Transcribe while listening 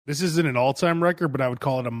This isn't an all-time record, but I would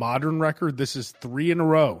call it a modern record. This is 3 in a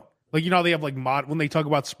row. Like, they have like when they talk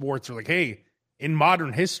about sports, they're like, hey, in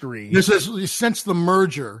modern history. This is since the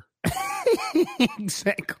merger.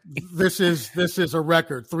 Exactly. This is a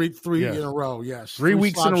record. Three in a row. Yes. 3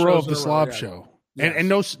 weeks in a row of the SLOB show. Yes. And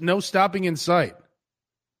no stopping in sight.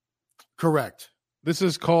 Correct. This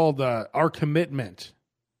is called our commitment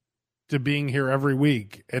to being here every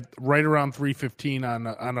week at right around 3:15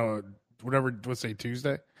 on a whatever, let's say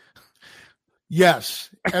Tuesday. Yes,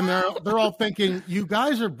 and they're all thinking, you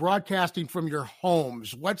guys are broadcasting from your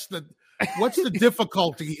homes. What's the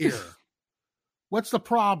difficulty here? What's the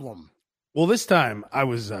problem? Well, this time I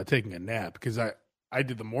was taking a nap because I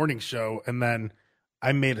did the morning show and then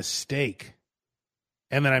I made a steak,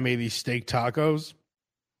 and then I made these steak tacos.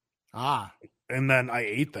 And then I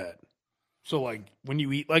ate that. So like when you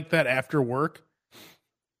eat like that after work,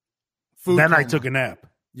 food then coma. I took a nap.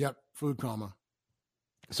 Yep, food coma.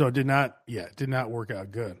 So it did not work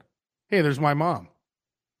out good. Hey, there's my mom.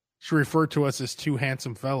 She referred to us as 2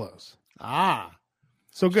 handsome fellows.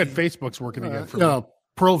 So good. Facebook's working again for me.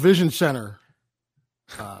 Pearl Vision Center.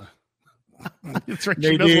 That's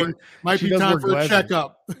right. Might be time for a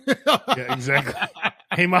checkup. Yeah, exactly.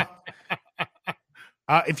 Hey, Mom.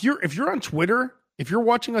 If you're on Twitter, if you're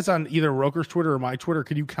watching us on either Roker's Twitter or my Twitter,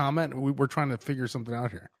 could you comment? We're trying to figure something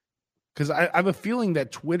out here. Because I have a feeling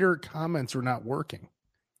that Twitter comments are not working.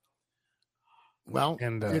 Well,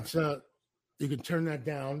 and it's you can turn that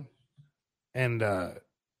down. And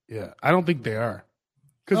yeah, I don't think they are.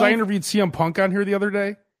 Because I interviewed CM Punk on here the other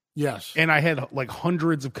day. Yes. And I had like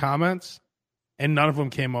hundreds of comments, and none of them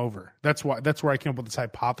came over. That's where I came up with this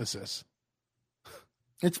hypothesis.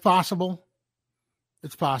 It's possible.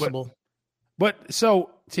 It's possible. But so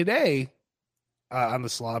today on the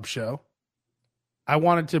SLOB show, I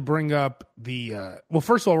wanted to bring up well,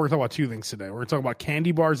 first of all, we're going to talk about 2 things today. We're going to talk about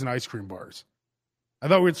candy bars and ice cream bars. I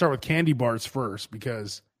thought we'd start with candy bars first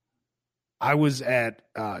because I was at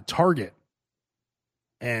Target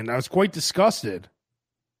and I was quite disgusted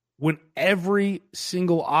when every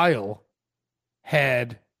single aisle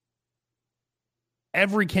had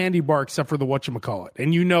every candy bar except for the whatchamacallit.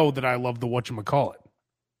 And you know that I love the whatchamacallit.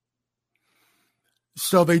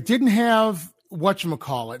 So they didn't have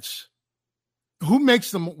whatchamacallits. Who makes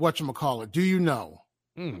them whatchamacallit? Do you know?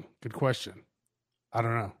 Good question. I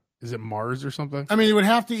don't know. Is it Mars or something? I mean, it would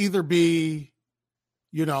have to either be,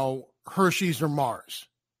 Hershey's or Mars,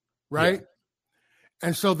 right? Yeah.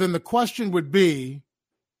 And so then the question would be,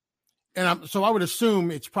 so I would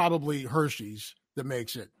assume it's probably Hershey's that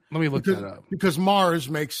makes it. Let me look that up. Because Mars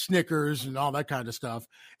makes Snickers and all that kind of stuff.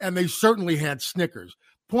 And they certainly had Snickers.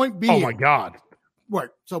 Point being. Oh, my God. Right.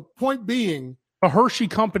 So point being. A Hershey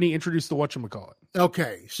company introduced the whatchamacallit.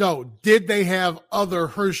 Okay. So did they have other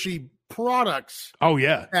Hershey products? Oh,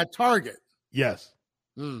 yeah. At Target? Yes.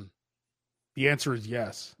 The answer is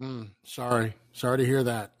yes. Sorry to hear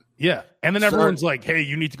that. Yeah. And then everyone's like, hey,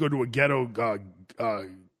 you need to go to a ghetto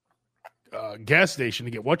gas station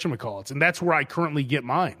to get whatchamacallits. And that's where I currently get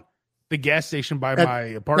mine. The gas station by my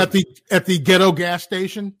apartment. At the ghetto gas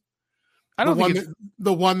station? I don't think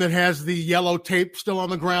the one that has the yellow tape still on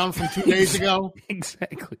the ground from 2 days ago?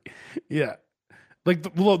 Exactly. Yeah. Like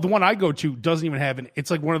the one I go to doesn't even have it's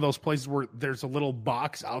like one of those places where there's a little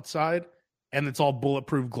box outside and it's all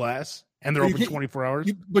bulletproof glass and they're open 24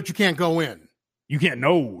 hours. But you can't go in. You can't.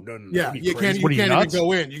 No. Yeah, you can't even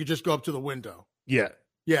go in. You can just go up to the window. Yeah.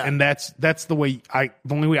 Yeah. And that's the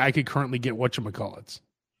only way I could currently get whatchamacallits.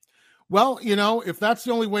 Well, if that's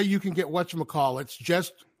the only way you can get whatchamacallits,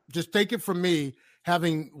 just take it from me,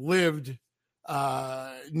 having lived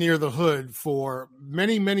near the hood for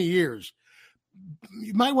many, many years.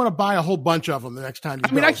 You might want to buy a whole bunch of them the next time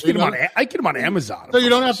you go. I get them on Amazon. So you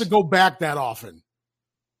don't have to go back that often.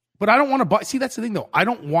 But I don't want to buy. See, that's the thing, though. I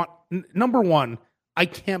don't want. Number one, I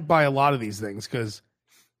can't buy a lot of these things because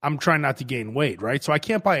I'm trying not to gain weight, right? So I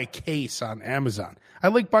can't buy a case on Amazon. I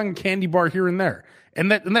like buying a candy bar here and there,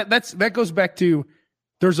 and that goes back to.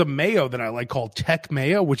 There's a mayo that I like called Tech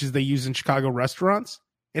Mayo, which is they use in Chicago restaurants.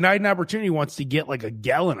 And I had an opportunity once to get like a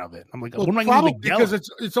gallon of it. I'm like, what am I going to get? Because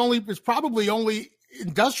it's probably only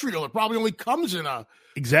industrial. It probably only comes in a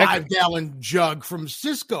 5-gallon jug from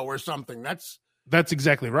Cisco or something. That's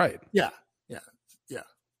exactly right. Yeah.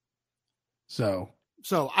 So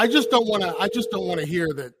I just don't want to hear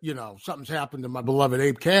that, something's happened to my beloved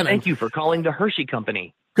Abe Cannon. Thank you for calling the Hershey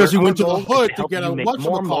Company. Because he went to the hood to get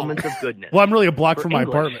more moments of goodness. Well, I'm really a block from my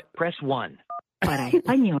apartment. Press 1.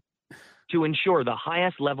 To ensure the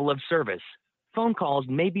highest level of service, phone calls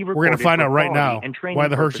may be recorded. We're going to find out right now why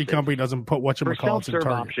the Hershey purposes. Company doesn't put whatchamacallits in Target.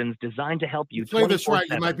 Options designed to help you play this right.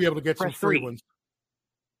 You might be able to get some free ones.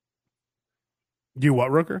 Do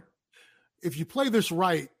what, Rooker? If you play this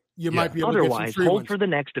right, you might be able to get some Otherwise, free hold ones. for the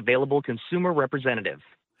next available consumer representative.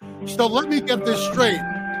 So let me get this straight.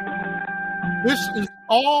 This is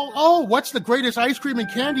all. Oh, what's the greatest ice cream and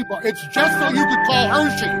candy bar? It's just so you could call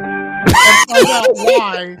Hershey and find out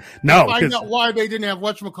why. No, find out why they didn't have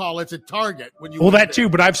whatchamacallits at Target when you. Well, went that there. too.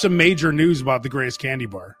 But I have some major news about the greatest candy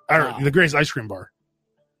bar, or the greatest ice cream bar.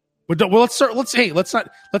 But let's start. Let's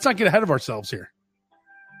not get ahead of ourselves here.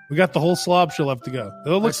 We got the whole slob show left to go. It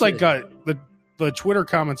looks like the Twitter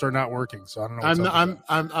comments are not working, so I don't know.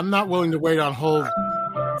 I'm not willing to wait on hold.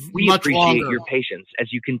 We much appreciate longer. your patience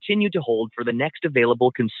as you continue to hold for the next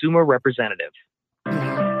available consumer representative. All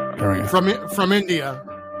right. From India.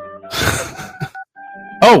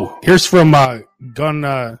 Oh, here's from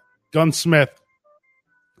Gunsmith.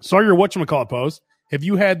 Saw your whatchamacallit post. Have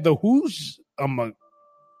you had the who's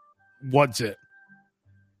what's it?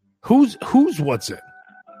 Who's what's it?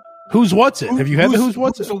 Who's what's it? Have you had the who's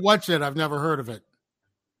what's it? So what's it? I've never heard of it.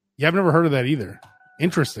 Yeah, I've never heard of that either.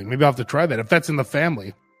 Interesting. Maybe I'll have to try that if that's in the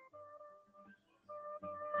family.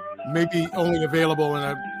 Maybe only available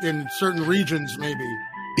in certain regions. Maybe.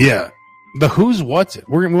 Yeah, the who's what's it?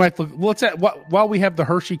 We might look. While we have the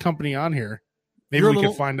Hershey company on here, maybe we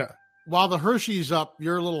can find out. While the Hershey's up,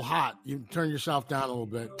 you're a little hot. You turn yourself down a little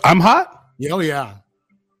bit. I'm hot? Oh yeah,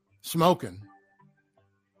 smoking.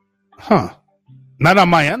 Huh? Not on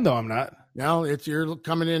my end though. I'm not. No, you're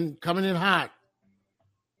coming in hot.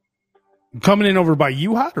 Coming in over by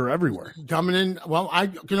you hot or everywhere? Coming in. Well, I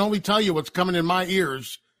can only tell you what's coming in my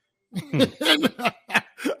ears.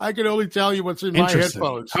 I can only tell you what's in my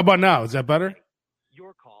headphones. How about now? Is that better?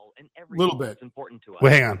 Your call and every little call bit is important to us.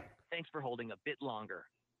 Wait, hang on. Thanks for holding a bit longer.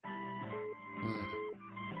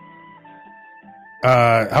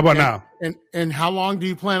 How about now? And how long do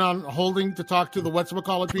you plan on holding to talk to the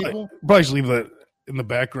whatchamacallit people? Probably should leave it in the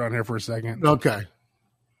background here for a second. Okay.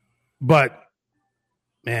 But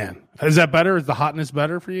man, is that better? Is the hotness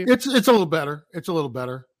better for you? It's a little better. It's a little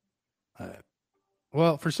better.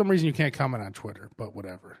 Well, for some reason you can't comment on Twitter, but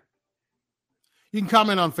whatever. You can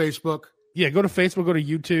comment on Facebook. Yeah, go to Facebook, go to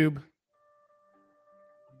YouTube.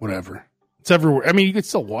 Whatever. It's everywhere. I mean, you can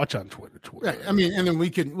still watch on Twitter. Yeah, I mean, and then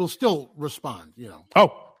we'll still respond, you know.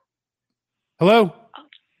 Oh. Hello?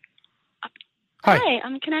 Hi.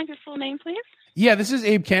 Can I have your full name, please? Yeah, this is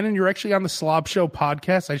Abe Cannon. You're actually on the Slob Show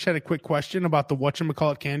podcast. I just had a quick question about the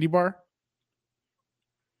whatchamacallit candy bar.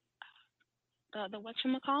 The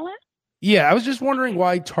whatchamacallit? Yeah, I was just wondering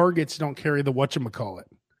why Targets don't carry the whatchamacallit.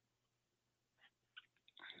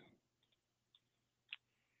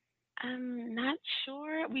 I'm not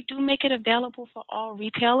sure. We do make it available for all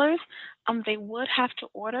retailers. They would have to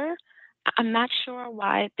order. I'm not sure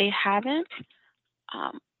why they haven't.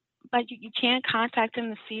 But you can contact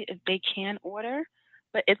them to see if they can order.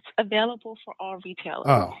 But it's available for all retailers.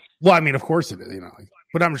 Oh, well, I mean, of course it is, you know.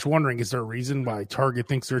 But I'm just wondering, is there a reason why Target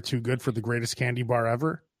thinks they're too good for the greatest candy bar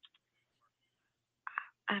ever?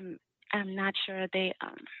 I'm not sure. They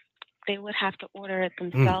would have to order it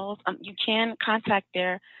themselves. You can contact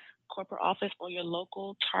their corporate office or your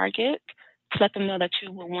local Target to let them know that you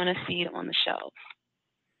will want to see it on the shelf.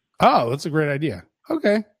 Oh, that's a great idea.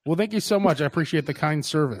 Okay. Well, thank you so much. I appreciate the kind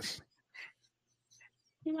service.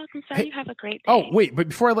 You're welcome, sir. Hey, you have a great day. Oh, wait, but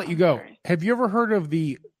before I let you go, have you ever heard of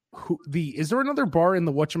is there another bar in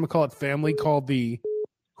the whatchamacallit family called the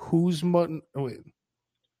Who's Mutton? Oh, wait.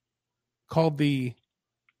 Called the,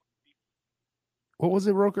 what was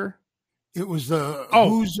it, Roker? It was the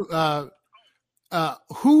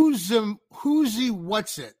Who'sy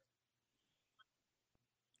what's it?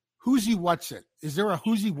 Who'sy what's it? Is there a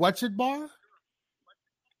Who'sy what's it bar?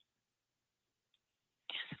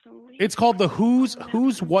 It's called the Who's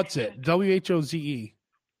What's It? WHOZE.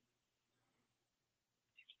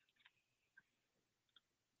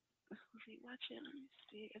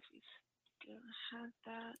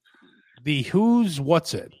 The Who's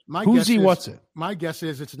What's It? Who'sy What's It? My guess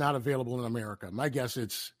is it's not available in America. My guess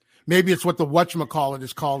maybe it's what the whatchamacallit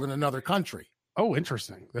is called in another country. Oh,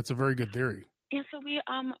 interesting. That's a very good theory. Yeah, so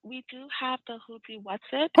we do have the Who'sy What's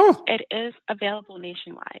It. Oh. It is available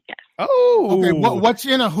nationwide. Yes. Oh, okay. What's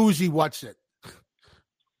in a Who'sy What's It?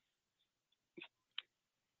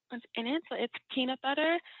 What's in it? So it's peanut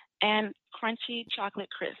butter and crunchy chocolate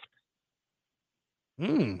crisp.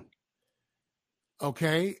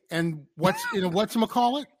 Okay, and what's in a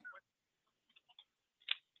whatchamacallit?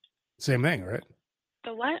 Same thing, right?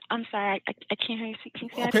 The what? I'm sorry, I can't hear you. Can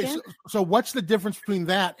you say that Okay, again? so what's the difference between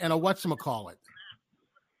that and a whatchamacallit?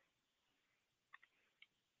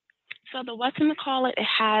 So the whatchamacallit, it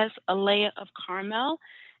has a layer of caramel,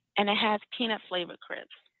 and it has peanut flavored crisp.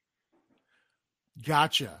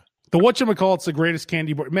 Gotcha. The whatchamacallit's the greatest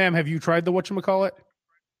candy bar. Ma'am, have you tried the whatchamacallit?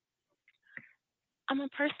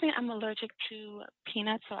 Personally, I'm allergic to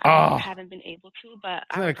peanuts, so Oh. I haven't been able to, but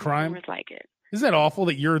Isn't that a crime? consumers like it. Isn't that awful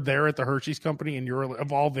that you're there at the Hershey's company and you're,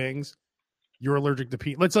 of all things, you're allergic to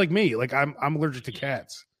peanuts? It's like me. Like I'm allergic to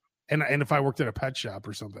cats. And if I worked at a pet shop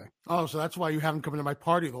or something. Oh, so that's why you haven't come to my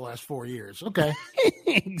party the last 4 years. Okay.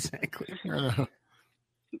 Exactly.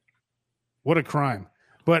 What a crime.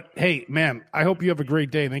 But hey, ma'am, I hope you have a great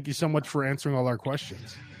day. Thank you so much for answering all our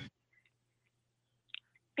questions.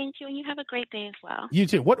 Thank you, and you have a great day as well. You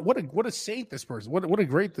too. What a saint this person. What a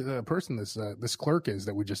great person this clerk is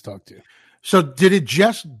that we just talked to. So did it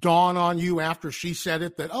just dawn on you after she said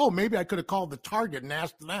it that, oh, maybe I could have called the Target and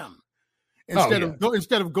asked them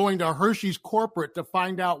instead of going to Hershey's corporate to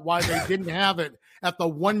find out why they didn't have it at the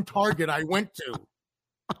one Target I went to?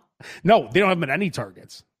 No, they don't have them at any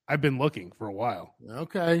Targets. I've been looking for a while.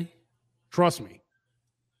 Okay. Trust me.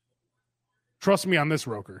 Trust me on this,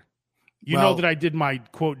 Roker. You know that I did my,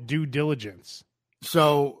 quote, due diligence.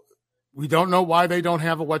 So we don't know why they don't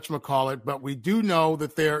have a whatchamacallit, but we do know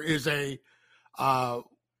that there is a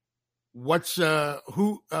who's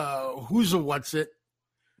a what's it?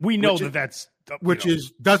 We know that's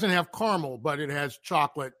doesn't have caramel, but it has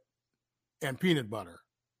chocolate and peanut butter.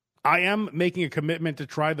 I am making a commitment to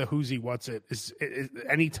try the Who's What's It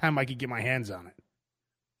anytime I could get my hands on it.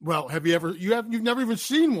 Well, you've never even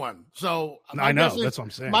seen one. So I know, that's what I'm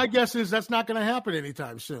saying. My guess is that's not going to happen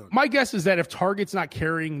anytime soon. My guess is that if Target's not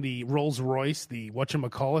carrying the Rolls Royce, the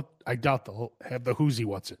whatchamacallit, I doubt they'll have the Who's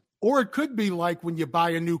What's It. Or it could be like when you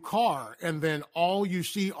buy a new car and then all you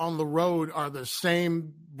see on the road are the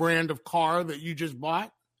same brand of car that you just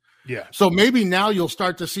bought. Yeah. So maybe now you'll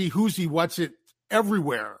start to see Who's What's It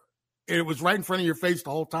everywhere. It was right in front of your face the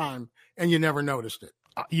whole time and you never noticed it.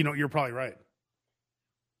 You're probably right.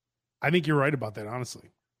 I think you're right about that, honestly.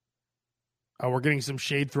 We're getting some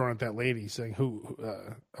shade thrown at that lady saying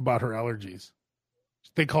about her allergies.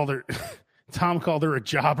 They called her, Tom called her a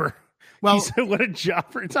jobber. Well, he said, what a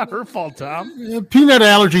jobber. It's not her fault, Tom. Peanut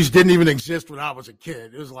allergies didn't even exist when I was a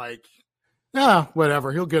kid. It was like,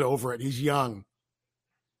 whatever. He'll get over it. He's young.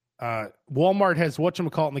 Walmart has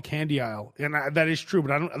whatchamacallit in the candy aisle. And that is true,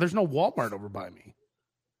 but there's no Walmart over by me.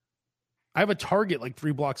 I have a Target like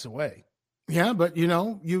 3 blocks away. Yeah, but you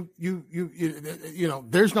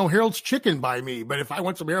there's no Harold's Chicken by me. But if I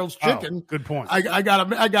want some Harold's Chicken, good point. I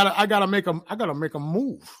gotta make a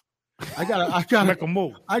move. I gotta make a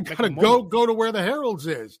move. I gotta go to where the Harold's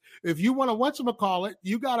is. If you want a whatchamacallit,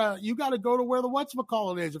 you gotta go to where the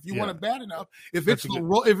whatchamacallit is. If you want it bad enough, if it's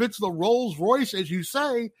the Rolls Royce as you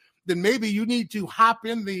say, then maybe you need to hop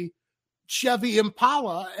in the Chevy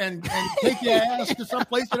Impala and take your ass to some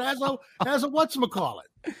place that has a whatchamacallit.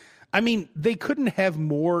 I mean, they couldn't have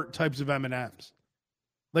more types of M&Ms.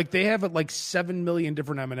 Like they have like 7 million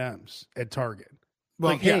different M&Ms at Target.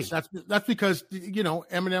 Well, like, yes, that's because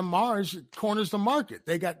M&M Mars corners the market.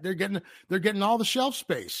 They're getting all the shelf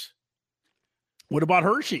space. What about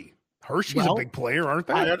Hershey? Hershey's a big player, aren't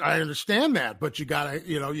they? I understand that, but you gotta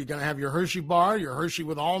have your Hershey bar, your Hershey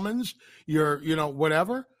with almonds, your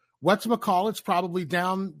whatever. Whatchamacallit's probably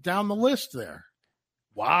down the list there.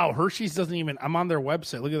 Wow, Hershey's doesn't even. I'm on their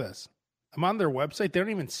website. Look at this. I'm on their website. They don't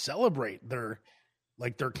even celebrate their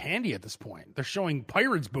candy at this point. They're showing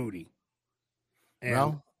Pirates booty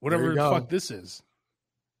and whatever the fuck this is.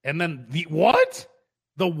 And then the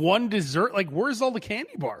one dessert. Like, where's all the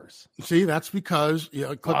candy bars? See, that's because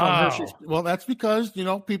click on Hershey's. Well, that's because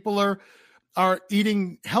people are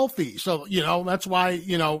eating healthy. So that's why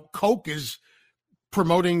Coke is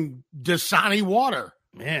promoting Dasani water.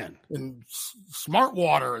 Man, and smart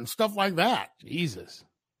water and stuff like that. Jesus.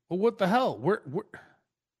 Well, what the hell?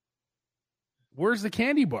 Where's the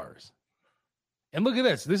candy bars? And look at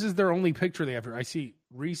this. This is their only picture they have here. I see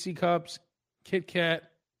Reese cups, Kit Kat,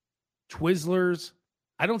 Twizzlers.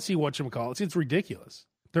 I don't see whatchamacallit. It's ridiculous.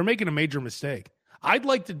 They're making a major mistake. I'd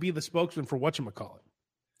like to be the spokesman for whatchamacallit.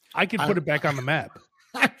 I could put it back on the map.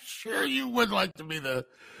 I'm sure you would like to be the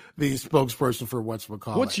spokesperson for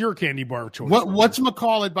whatchamacallit. What's your candy bar choice?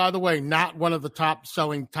 Whatchamacallit, by the way, not one of the top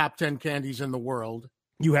 10 candies in the world.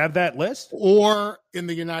 You have that list? Or in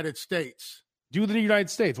the United States. Do the United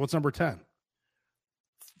States. What's number 10?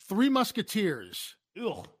 Three Musketeers.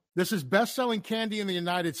 Ugh. This is best-selling candy in the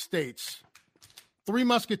United States. Three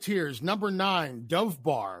Musketeers. Number 9, Dove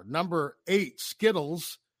Bar. Number 8,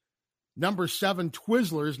 Skittles. Number 7,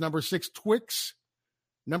 Twizzlers. Number 6, Twix.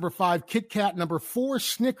 Number 5, Kit Kat. Number 4,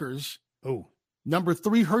 Snickers. Oh. Number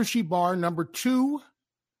 3, Hershey Bar. Number 2,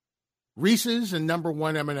 Reese's. And number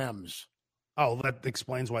 1, M&M's. Oh, that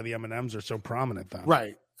explains why the M&M's are so prominent then.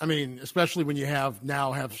 Right. I mean, especially when you have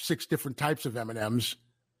 6 different types of M&Ms.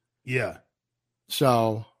 Yeah.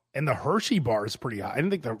 So, and the Hershey bar is pretty high. I didn't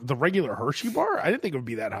think the regular Hershey bar, I didn't think it would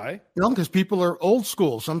be that high. You know, because people are old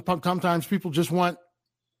school. Sometimes people just want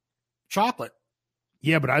chocolate.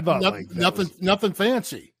 Yeah, but I thought nothing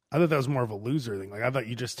fancy. I thought that was more of a loser thing. Like I thought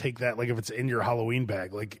you just take that, like if it's in your Halloween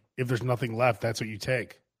bag, like if there's nothing left, that's what you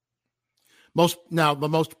take. The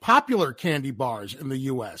most popular candy bars in the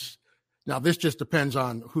U.S. Now this just depends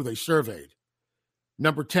on who they surveyed.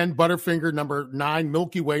 Number 10, Butterfinger. Number 9,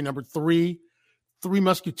 Milky Way. Number 3, Three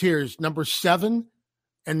Musketeers. Number 7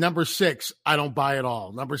 and number 6, I don't buy it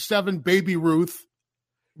all. Number 7, Baby Ruth.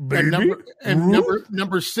 Number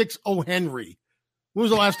 6, O. Henry. When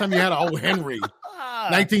was the last time you had an O. Henry?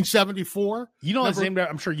 1974. You know, it's named.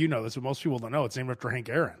 I'm sure you know this, but most people don't know. It's named after Hank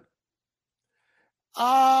Aaron.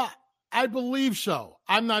 I believe so.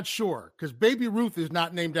 I'm not sure because Baby Ruth is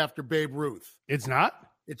not named after Babe Ruth. It's not.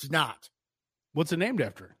 It's not. What's it named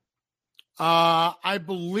after? I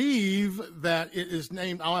believe that it is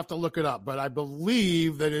named. I'll have to look it up, but I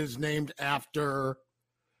believe that it is named after.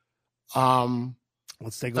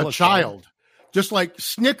 Let's take a look. A child, just like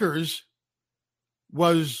Snickers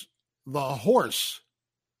was the horse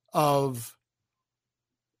of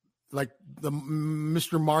like the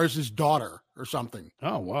Mr. Mars's daughter or something.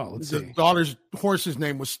 Oh, wow. Let's see. The daughter's horse's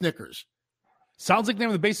name was Snickers. Sounds like the name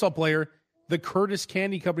of the baseball player. The Curtis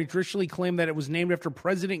Candy Company traditionally claimed that it was named after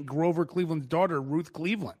President Grover Cleveland's daughter, Ruth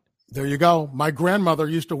Cleveland. There you go. My grandmother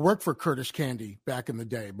used to work for Curtis Candy back in the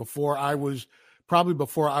day before I was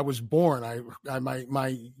born.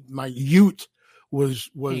 My ute was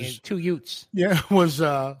 2 utes. Yeah, was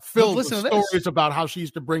filled with stories about how she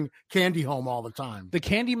used to bring candy home all the time. The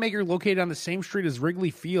candy maker located on the same street as Wrigley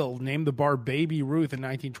Field named the bar Baby Ruth in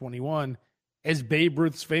 1921 as Babe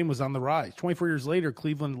Ruth's fame was on the rise. 24 years later,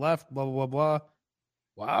 Cleveland left, blah, blah, blah, blah.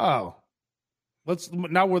 Wow.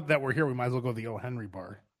 Now that we're here, we might as well go to the O. Henry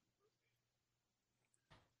bar.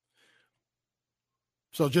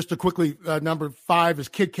 So just to quickly, number 5 is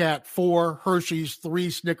Kit Kat, 4 Hershey's, 3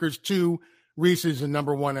 Snickers, 2 Reese's, and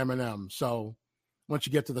number 1 M&M. So once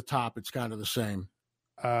you get to the top, it's kind of the same.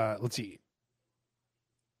 Let's see.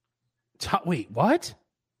 Wait, what?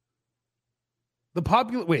 The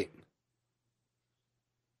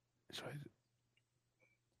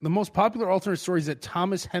most popular alternate story is that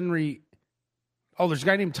Thomas Henry. Oh, there's a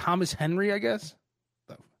guy named Thomas Henry, I guess.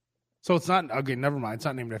 So it's not. Okay, never mind. It's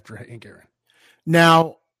not named after Hank Aaron.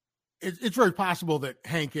 Now, it's very possible that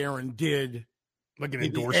Hank Aaron did like an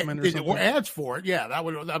endorsement or something, or ads for it. Yeah, that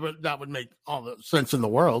would make all the sense in the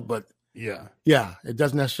world. But yeah, it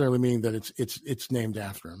doesn't necessarily mean that it's named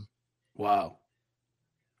after him. Wow.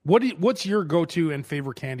 What's your go-to and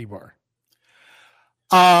favorite candy bar?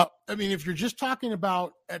 I mean, if you're just talking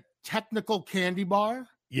about a technical candy bar,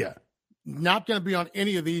 yeah, not going to be on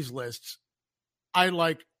any of these lists. I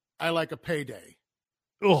like a Payday.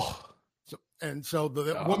 Oh. So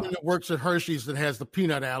the woman that works at Hershey's that has the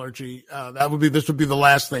peanut allergy, this would be the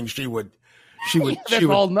last thing she would. That's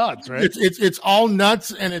all nuts, right? It's all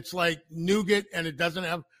nuts and it's like nougat and it doesn't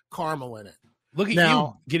have caramel in it. Look at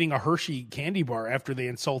you getting a Hershey candy bar after they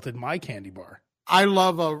insulted my candy bar. I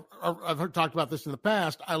love I've talked about this in the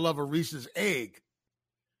past. I love a Reese's egg.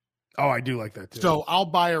 Oh, I do like that too. So I'll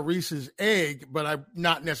buy a Reese's egg, but I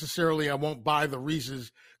won't buy the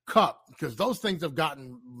Reese's cup because those things have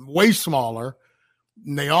gotten way smaller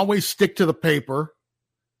and they always stick to the paper.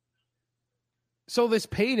 So this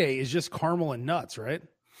Payday is just caramel and nuts, right?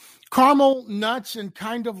 Caramel, nuts, and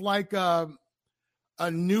kind of like a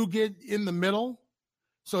nougat in the middle.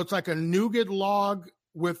 So it's like a nougat log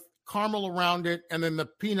with caramel around it, and then the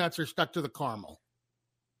peanuts are stuck to the caramel.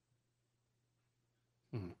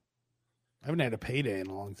 I haven't had a Payday in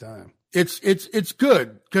a long time. It's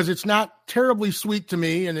good because it's not terribly sweet to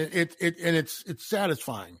me, and it's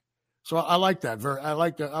satisfying. So I like that. I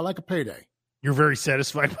like a Payday. You're very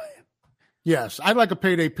satisfied by it. Yes, I like a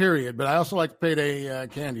Payday. Period, but I also like a Payday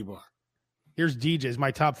candy bar. Here's DJ's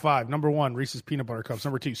my top 5. Number 1, Reese's Peanut Butter Cups.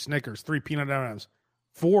 Number 2, Snickers. 3, Peanut M&Ms.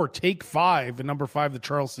 4, Take 5, and number 5, the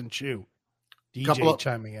Charleston Chew. DJ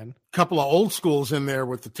chiming in. Couple of old schools in there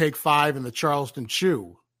with the Take 5 and the Charleston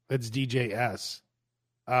Chew. That's DJ S.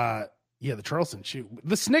 The Charleston Chew.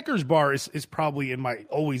 The Snickers bar is probably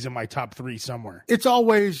always in my top 3 somewhere. It's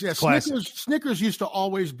always Snickers used to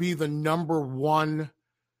always be the number 1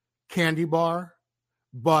 candy bar,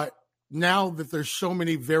 but now that there's so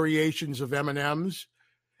many variations of M&Ms,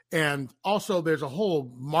 and also there's a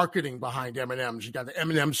whole marketing behind M&Ms. You got the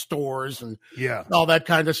M&M stores and all that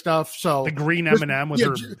kind of stuff. So the green M&M with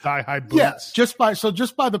her thigh-high boots. Yeah,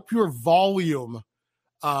 just by the pure volume,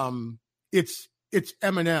 it's it's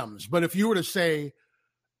M&Ms. But if you were to say,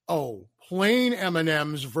 oh, plain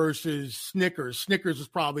M&Ms versus Snickers, Snickers is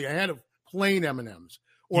probably ahead of plain M&Ms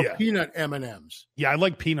or peanut M&Ms. Yeah, I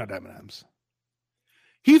like peanut M&Ms.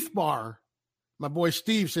 Heath Bar, my boy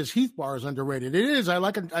Steve says Heath Bar is underrated. It is. I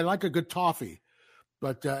like a good toffee,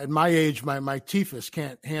 but at my age, my teethus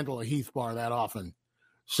can't handle a Heath Bar that often.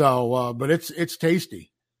 So, but it's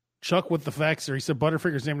tasty. Chuck with the facts there. He said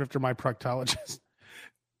Butterfinger's named after my proctologist.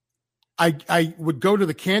 I would go to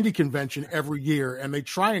the candy convention every year, and they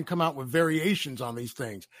try and come out with variations on these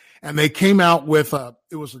things. And they came out with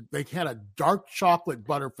they had a dark chocolate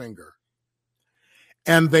Butterfinger,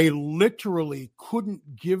 and they literally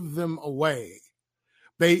couldn't give them away.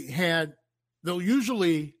 They'll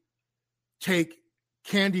usually take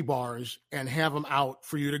candy bars and have them out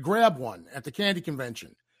for you to grab one at the candy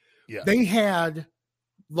convention. Yeah. They had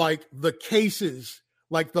like the cases,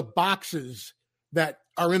 like the boxes that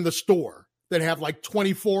are in the store that have like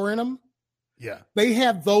 24 in them. Yeah. They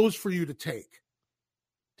have those for you to take.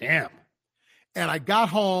 Damn. And I got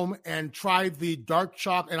home and tried the dark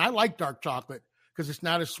chocolate, and I like dark chocolate because it's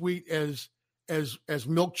not as sweet as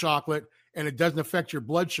milk chocolate, and it doesn't affect your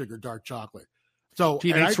blood sugar, dark chocolate. So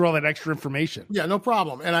gee, thanks for all that extra information. Yeah, no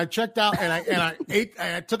problem. And I checked out and I ate,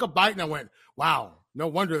 and I took a bite and I went, wow, no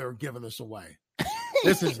wonder they were giving this away.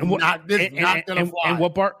 This is not going to fly. And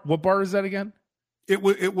what bar is that again? It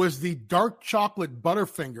was the dark chocolate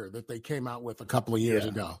Butterfinger that they came out with a couple of years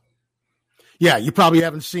ago. Yeah, you probably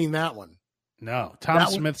haven't seen that one. No. Tom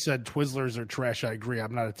Smith said Twizzlers are trash. I agree.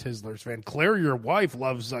 I'm not a Twizzlers fan. Claire, your wife,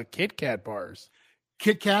 loves Kit Kat bars.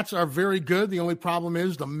 Kit Kats are very good. The only problem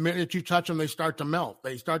is the minute you touch them, they start to melt.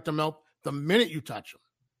 They start to melt the minute you touch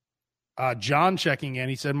them. John checking in.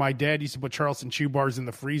 He said, my dad used to put Charleston Chew bars in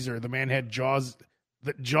the freezer. The man had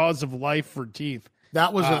the jaws of life for teeth.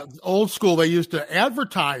 That was old school. They used to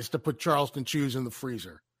advertise to put Charleston Chews in the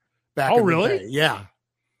freezer back in the really? day. Yeah.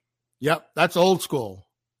 Yep. That's old school.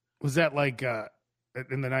 Was that like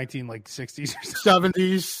in the 60s or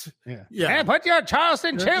 70s? Yeah. Hey, put your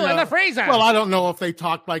Charleston Chew in the freezer. Well, I don't know if they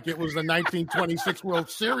talked like it was the 1926 World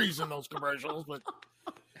Series in those commercials, but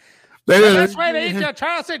the best way to eat your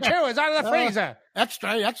Charleston Chew is out of the freezer.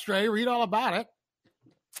 Extra. Read all about it.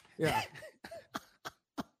 Yeah.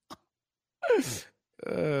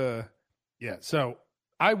 Yeah. So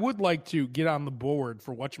I would like to get on the board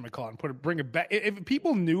for whatchamacallit and bring it back. If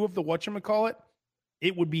people knew of the whatchamacallit,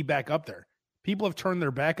 it would be back up there. People have turned their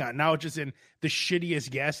back on it. Now it's just in the shittiest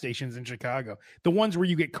gas stations in Chicago. The ones where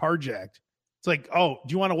you get carjacked. It's like, oh,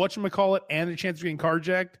 do you want a whatchamacallit and a chance of getting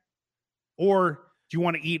carjacked? Or do you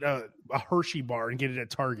want to eat a Hershey bar and get it at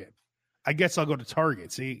Target? I guess I'll go to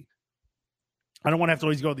Target. See, I don't want to have to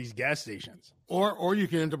always go to these gas stations. Or you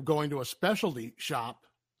can end up going to a specialty shop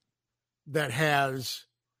that has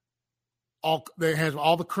all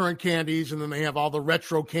the current candies, and then they have all the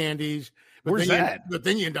retro candies. But Where's that? But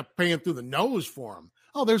then you end up paying through the nose for them.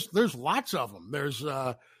 Oh, there's lots of them.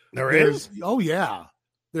 There is? Oh yeah.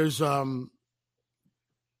 There's there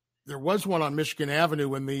was one on Michigan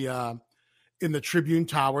Avenue in the Tribune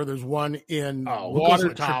Tower. There's one in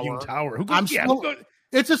Water Tower. Tribune Tower.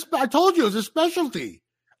 I told you it's a specialty.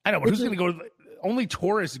 I know, but who's going to go? Only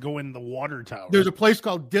tourists go in the Water Tower. There's a place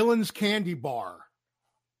called Dylan's Candy Bar,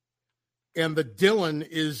 and the Dylan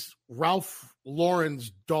is Ralph Lauren's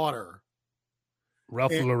daughter.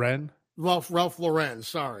 Ralph Lauren,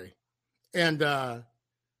 sorry. And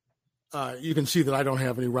you can see that I don't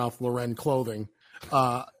have any Ralph Lauren clothing.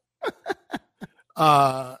 Yeah,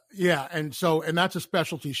 and that's a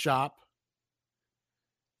specialty shop.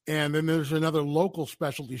 And then there's another local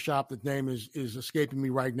specialty shop. That name is escaping me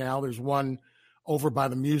right now. There's one over by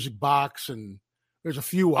the Music Box, and there's a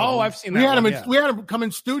few. I've seen that. We had them come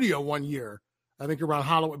in studio one year, I think around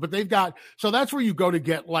Halloween. But they've got, so that's where you go to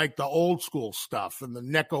get like the old school stuff and the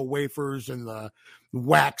Necco wafers and the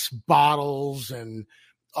wax bottles and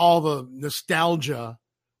all the nostalgia.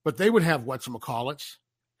 But they would have whatchamacallits.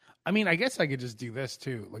 I mean, I guess I could just do this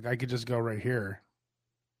too. Like I could just go right here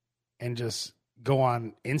and just go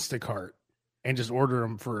on Instacart and just order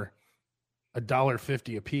them for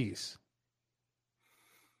 $1.50 a piece.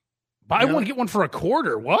 Buy one, get one for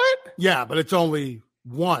 $0.25. What? Yeah, but it's only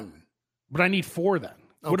one. But I need 4 then.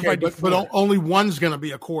 What Okay, if I do 4? But only one's going to be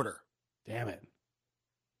 $0.25. Damn it.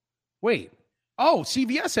 Wait. Oh,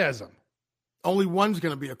 CVS has them. Only one's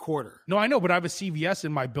going to be $0.25. No, I know, but I have a CVS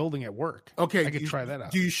in my building at work. Okay. I could try that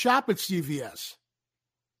out. Do you shop at CVS?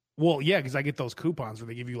 Well, yeah, because I get those coupons where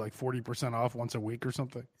they give you like 40% off once a week or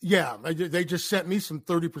something. Yeah, they just sent me some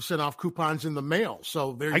 30% off coupons in the mail.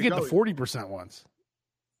 So there you go. I get the 40% ones.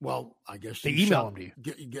 Well, I guess they email them to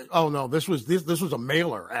you. Oh no, this was a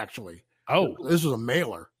mailer actually. Oh, This was a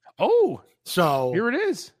mailer. oh, So here it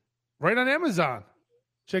is, right on Amazon.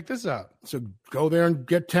 Check this out. So go there and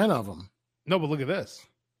get 10 of them. No, but look at this.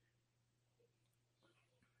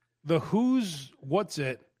 The Who's What's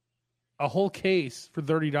It, a whole case for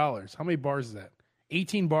 $30. How many bars is that?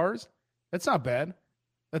 18 bars? That's not bad.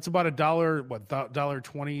 That's about $1, what,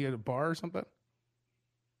 $1.20 a bar or something?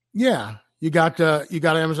 Yeah. You got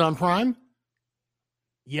Amazon Prime?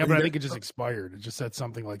 Yeah, but I think it just expired. It just said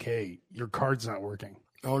something like, hey, your card's not working.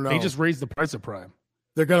 Oh, no. They just raised the price of Prime.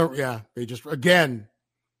 They're going to, yeah. They just, again,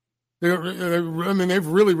 they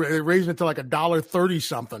raised it to like $1.30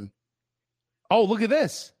 something. Oh, look at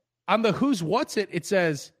this. On the Who's What's It, it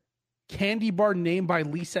says candy bar named by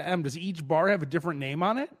Lisa M. Does each bar have a different name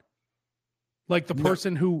on it? Like the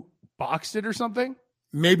person who boxed it or something?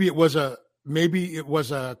 Maybe it was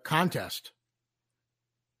a contest.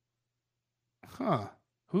 Huh.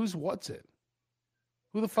 Who's What's It?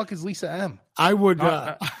 Who the fuck is Lisa M? I would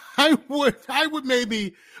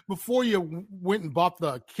maybe, before you went and bought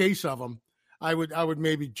the case of them, I would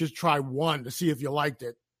maybe just try one to see if you liked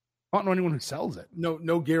it. I don't know anyone who sells it.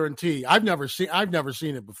 No guarantee. I've never seen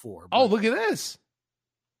it before. Oh, look at this.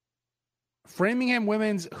 Framingham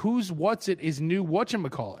Women's Who's What's It is new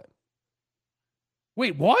whatchamacallit.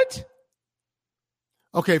 Wait, what?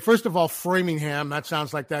 Okay, first of all, Framingham, that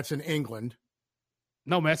sounds like that's in England.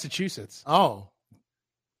 No, Massachusetts. Oh.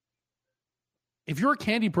 If you're a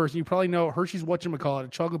candy person, you probably know Hershey's whatchamacallit, a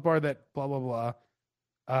chocolate bar that blah, blah,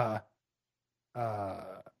 blah,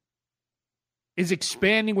 is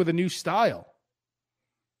expanding with a new style.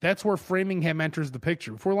 That's where Framingham enters the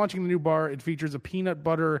picture. Before launching the new bar, it features a peanut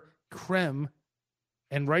butter creme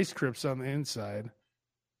and Rice Crisps on the inside.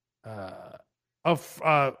 A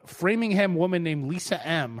Framingham woman named Lisa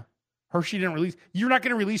M. Hershey didn't release. You're not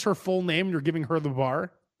going to release her full name. You're giving her the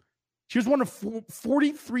bar. She was one of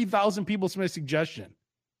 43,000 people submitted a suggestion.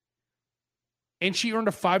 And she earned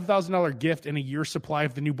a $5,000 gift and a year's supply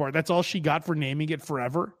of the new bar. That's all she got for naming it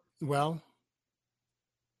forever. Well,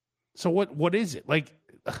 so what is it? Like,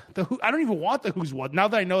 I don't even want the Who's What. Now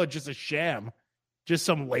that I know it's just a sham, just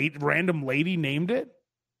some random lady named it.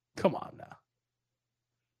 Come on now.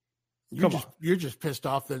 You're just pissed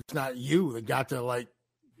off that it's not you that got to like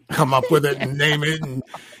come up with it and name it and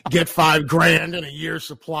get $5,000 and a year's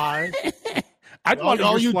supply.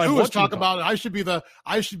 All you do is talk about it. I should be the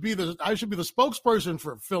spokesperson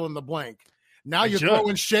for fill in the blank. Now you're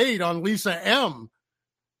throwing shade on Lisa M.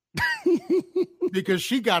 because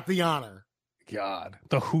she got the honor. God,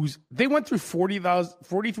 they went through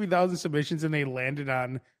 43,000 submissions and they landed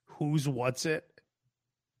on Who's What's It.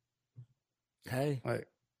 Hey, like,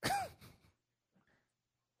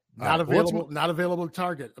 not available at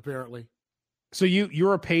Target apparently. So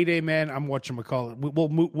you're a payday man. I'm whatchamacallit.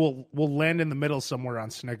 We'll land in the middle somewhere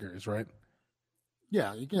on Snickers, right?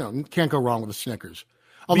 Yeah, you can't go wrong with the Snickers.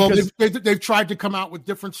 Although they've tried to come out with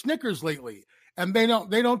different Snickers lately, and they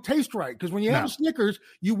don't taste right because when you have a Snickers,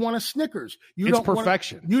 you want a Snickers. It's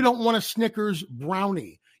perfection. You don't want a Snickers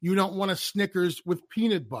brownie. You don't want a Snickers with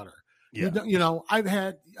peanut butter. Yeah. I've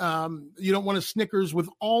had. You don't want a Snickers with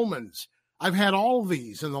almonds. I've had all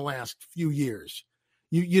these in the last few years.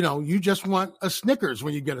 You just want a Snickers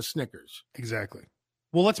when you get a Snickers. Exactly.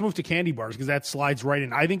 Well, let's move to candy bars because that slides right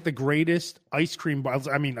in. I think the greatest ice cream bars.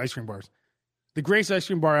 The greatest ice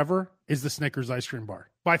cream bar ever is the Snickers ice cream bar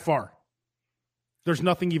by far. There's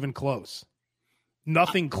nothing even close.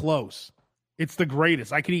 Nothing close. It's the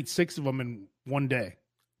greatest. I could eat 6 of them in one day.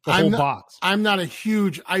 The whole box. I'm not a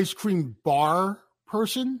huge ice cream bar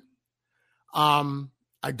person.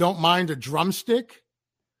 I don't mind a drumstick.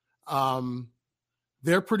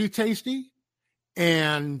 They're pretty tasty.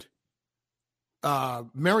 And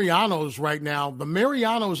Mariano's right now, the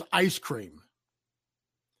Mariano's ice cream,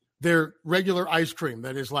 their regular ice cream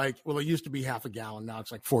that is like, well, it used to be half a gallon. Now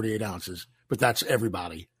it's like 48 ounces, but that's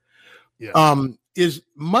everybody. Yeah. Is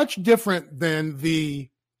much different than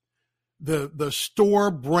the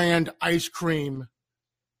store brand ice cream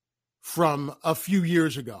from a few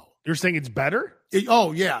years ago. You're saying it's better?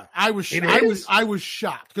 Oh yeah. I was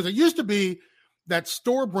shocked because it used to be that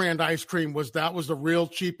store brand ice cream was the real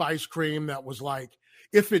cheap ice cream that was like,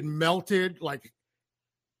 if it melted, like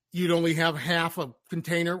you'd only have half a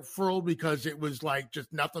container full because it was like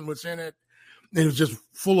just nothing was in it. It was just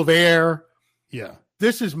full of air. Yeah.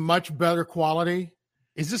 This is much better quality.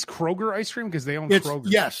 Is this Kroger ice cream? Because they own Kroger.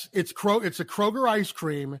 Yes, it's a Kroger ice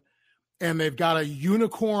cream, and they've got a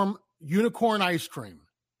unicorn ice cream.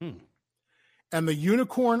 And the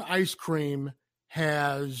unicorn ice cream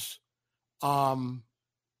has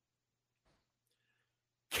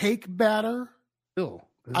cake batter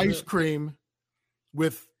ice cream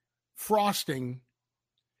with frosting,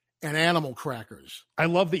 and animal crackers. I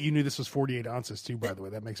love that you knew this was 48 ounces too, by the way.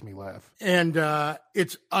 That makes me laugh. And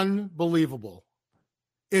it's unbelievable.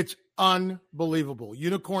 It's unbelievable.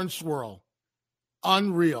 Unicorn swirl.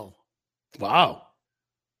 Unreal. Wow.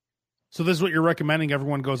 So this is what you're recommending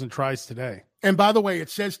everyone goes and tries today. And by the way, it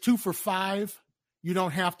says 2 for $5. You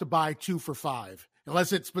don't have to buy 2 for $5.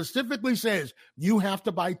 Unless it specifically says you have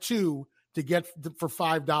to buy 2 to get for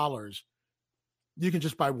 $5. You can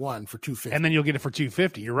just buy 1 for $2.50. And then you'll get it for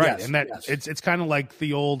 $2.50. You're right. Yes, and that yes. it's kind of like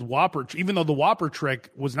the old Whopper, even though the Whopper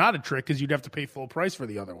trick was not a trick because you'd have to pay full price for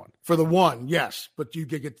the other one. For the one, yes. But you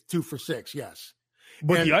could get 2 for $6, yes.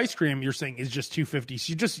 But And the ice cream you're saying is just $2.50.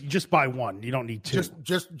 So you just buy 1. You don't need 2.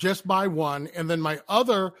 Just buy 1. And then my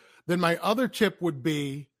other tip would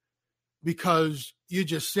be, because you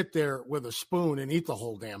just sit there with a spoon and eat the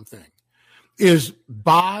whole damn thing, is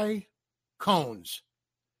buy cones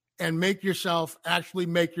and make yourself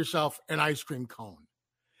an ice cream cone.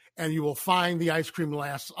 And you will find the ice cream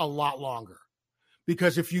lasts a lot longer.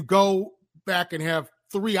 Because if you go back and have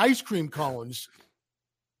 3 ice cream cones,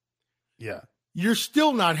 yeah, you're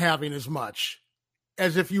still not having as much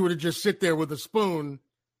as if you were to just sit there with a spoon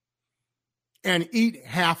and eat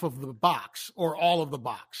half of the box or all of the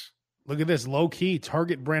box. Look at this. Low key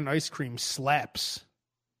Target brand ice cream slaps.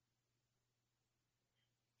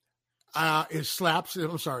 Is slaps?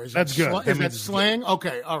 I'm sorry. That's good. Is that slang?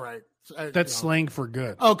 Okay. All right. That's slang for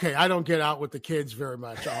good. Okay. I don't get out with the kids very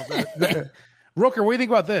much. Roker, what do you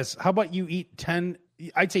think about this? How about you eat 10?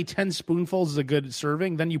 I'd say 10 spoonfuls is a good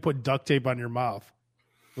serving. Then you put duct tape on your mouth.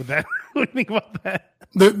 With that, what do you think about that?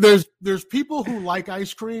 There's people who like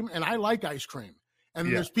ice cream, and I like ice cream.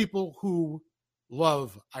 And there's people who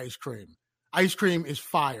love ice cream. Ice cream is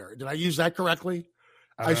fire. Did I use that correctly?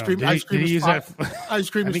 Ice cream is fire. Ice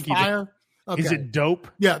cream is fire. Okay. Is it dope?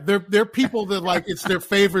 Yeah, they're people that like it's their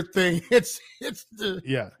favorite thing. It's dope,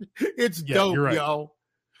 you're right. yo.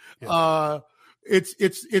 Yeah.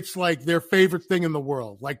 It's like their favorite thing in the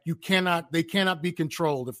world. Like they cannot be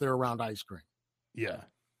controlled if they're around ice cream. Yeah.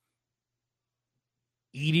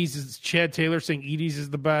 Edie's is Chad Taylor saying Edie's is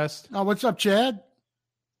the best. Oh, what's up, Chad?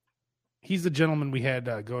 He's the gentleman we had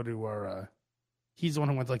go to our. He's the one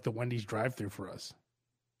who went like the Wendy's drive-through for us.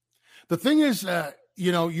 The thing is,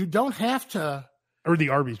 you don't have to, or the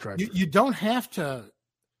Arby's drive-through. You don't have to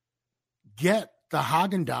get the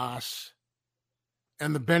Haagen-Dazs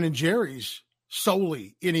and the Ben and Jerry's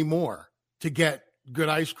solely anymore to get good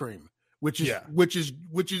ice cream, which is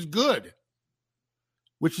good.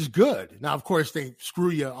 Which is good. Now, of course, they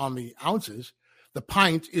screw you on the ounces. The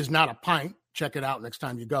pint is not a pint. Check it out next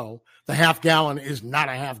time you go. The half gallon is not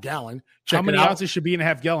a half gallon. How many ounces should be in a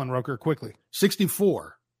half gallon, Roker? Quickly.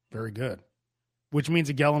 64. Very good. Which means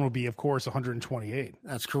a gallon would be, of course, 128.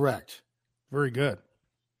 That's correct. Very good.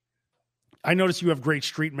 I notice you have great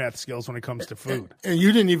street math skills when it comes to food. And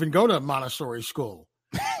you didn't even go to Montessori school.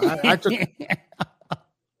 I took.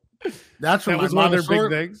 That was one of their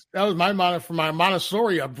big things. That was for my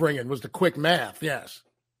Montessori upbringing was the quick math. Yes.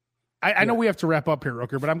 I know we have to wrap up here,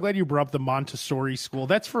 Rooker, but I'm glad you brought up the Montessori school.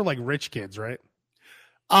 That's for like rich kids, right?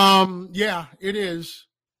 Yeah, it is.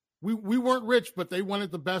 We weren't rich, but they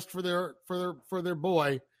wanted the best for their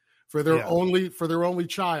boy, for their only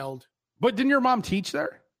child. But didn't your mom teach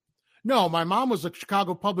there? No, my mom was a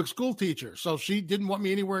Chicago public school teacher, so she didn't want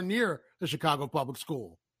me anywhere near the Chicago public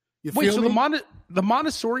school. Wait, so the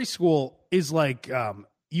Montessori school is like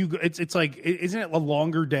it's like, isn't it a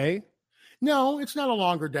longer day? No, it's not a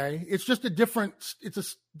longer day. It's just a different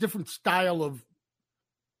style of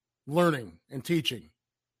learning and teaching.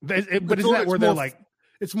 But isn't that where they're like,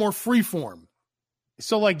 it's more free form.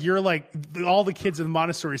 So like you're like all the kids in the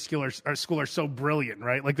Montessori school are so brilliant,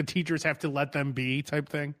 right? Like the teachers have to let them be type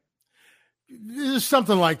thing. It's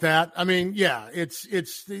something like that. I mean, yeah, it's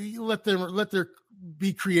let their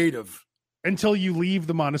be creative until you leave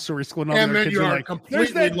the Montessori school, and then you are like,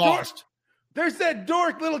 completely lost. There's that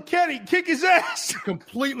dork, little Kenny. Kick his ass.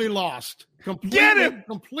 Completely lost. Get him.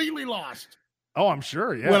 Completely lost. Oh, I'm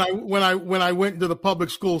sure. Yeah. When I went into the public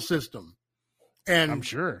school system, and I'm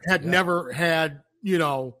sure had never had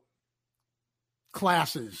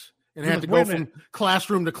classes and had to go from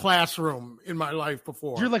classroom to classroom in my life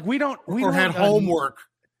before. You're like, we don't had homework.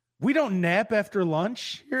 We don't nap after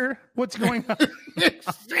lunch here. What's going on?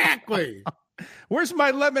 Exactly. Where's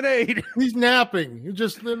my lemonade? He's napping. You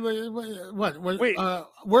just what? Wait,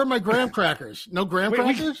 where are my graham crackers? No graham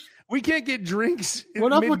crackers? We can't get drinks.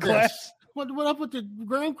 What up with this? What up with the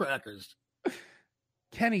graham crackers?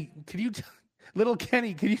 Kenny, little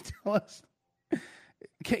Kenny, can you tell us?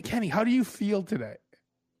 Kenny, how do you feel today?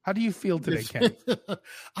 How do you feel today, Kenny?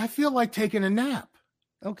 I feel like taking a nap.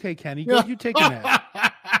 Okay, Kenny, go. You take a nap.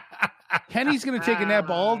 Kenny's going to take a nap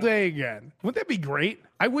all day again. Wouldn't that be great?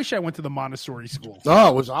 I wish I went to the Montessori school. Oh,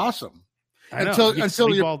 it was awesome. I know.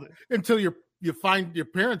 Until your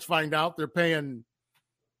parents find out they're paying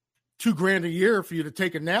 $2,000 a year for you to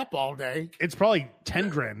take a nap all day. It's probably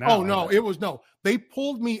 $10,000 now. Oh no, it was no. They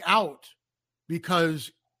pulled me out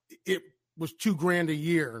because it was $2,000 a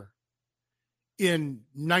year in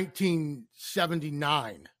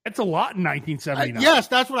 1979. It's a lot in 1979. Yes,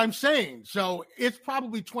 that's what I'm saying. So it's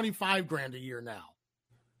probably $25,000 a year now.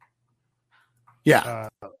 Yeah.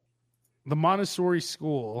 The Montessori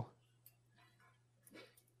school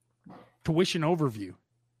tuition overview.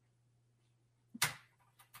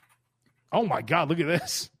 Oh my God, look at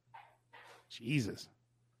this. Jesus.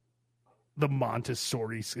 The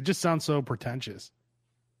Montessori. It just sounds so pretentious.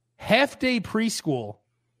 Half-day preschool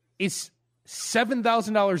is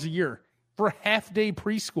 $7,000 a year for half-day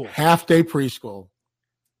preschool. Half-day preschool.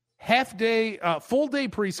 Half-day, full-day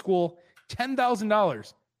preschool,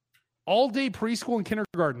 $10,000. All-day preschool and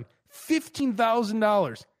kindergarten,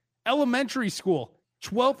 $15,000. Elementary school,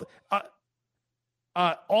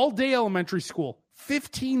 all-day elementary school,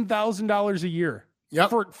 $15,000 a year.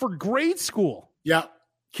 Yep. For grade school. Yeah.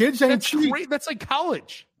 Kids ain't cheap. Great. That's like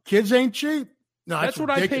college. Kids ain't cheap. No, that's what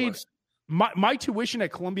ridiculous. I paid. My tuition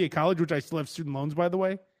at Columbia College, which I still have student loans, by the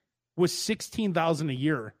way, was $16,000 a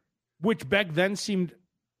year, which back then seemed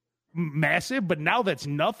massive, but now that's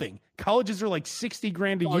nothing. Colleges are like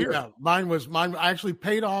 $60,000 a year. Yeah. Mine. I actually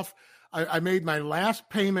paid off. I made my last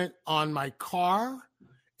payment on my car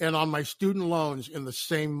and on my student loans in the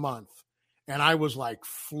same month, and I was like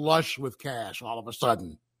flush with cash all of a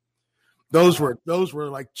sudden. Those were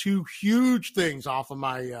like two huge things off of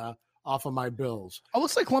my bills. It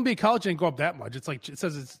looks like Columbia College didn't go up that much. It's like it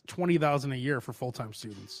says it's $20,000 a year for full-time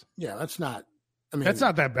students. Yeah, that's not. I mean, that's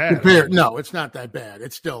not that bad. No, it's not that bad.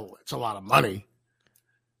 It's a lot of money.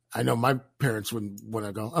 I know my parents wouldn't want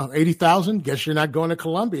to go. Oh, $80,000. Guess you're not going to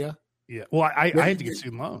Columbia. Yeah. Well, I had to get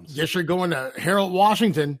student loans. Guess you're going to Harold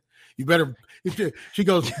Washington. You better. She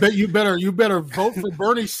goes. You better vote for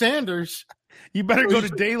Bernie Sanders. You better go to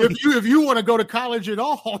Daly. If you want to go to college at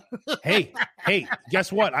all. hey,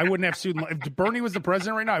 guess what? I wouldn't have student loan. If Bernie was the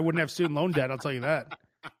president right now, I wouldn't have student loan debt. I'll tell you that.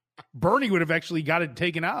 Bernie would have actually got it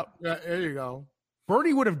taken out. Yeah, there you go.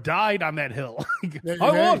 Bernie would have died on that hill.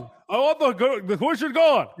 I want the tuition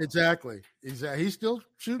gone. Exactly. He's still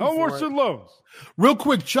shooting. No more student loans. Real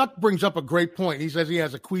quick, Chuck brings up a great point. He says he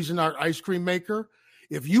has a Cuisinart ice cream maker.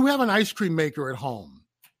 If you have an ice cream maker at home,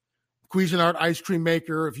 Cuisinart ice cream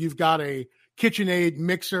maker, if you've got a KitchenAid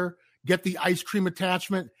mixer, get the ice cream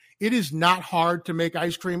attachment. It is not hard to make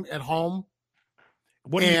ice cream at home.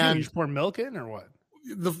 What do you do? You just pour milk in or what?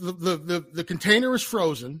 The container is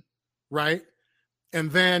frozen, right? And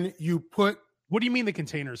then you put. What do you mean the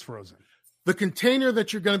container is frozen? The container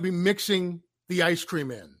that you're going to be mixing the ice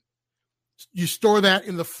cream in. You store that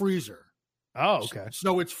in the freezer. Oh, okay.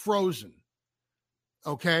 So it's frozen.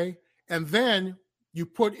 Okay. And then you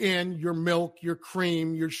put in your milk, your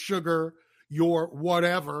cream, your sugar, your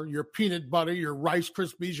whatever, your peanut butter, your Rice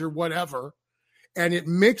Krispies, your whatever, and it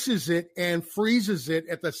mixes it and freezes it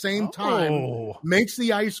at the same time, makes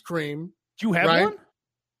the ice cream. Do you have one?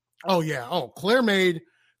 Oh, yeah. Oh, Claire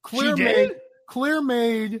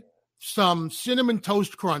made some Cinnamon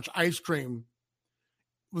Toast Crunch ice cream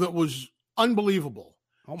that was unbelievable.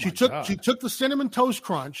 Oh my She took the Cinnamon Toast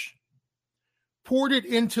Crunch, poured it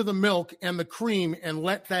into the milk and the cream, and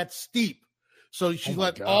let that steep. So she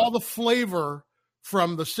let all the flavor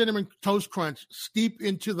from the Cinnamon Toast Crunch steep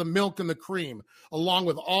into the milk and the cream, along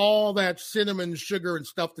with all that cinnamon sugar and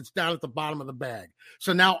stuff that's down at the bottom of the bag.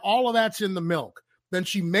 So now all of that's in the milk. Then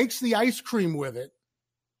she makes the ice cream with it.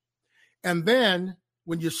 And then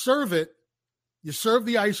when you serve it, you serve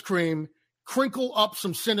the ice cream, crinkle up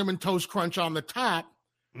some Cinnamon Toast Crunch on the top,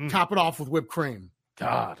 top it off with whipped cream.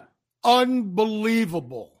 God.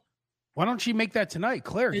 Unbelievable. Why don't you make that tonight,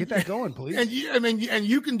 Claire? Get that going, please. And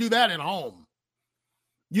you can do that at home.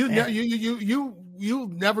 You'll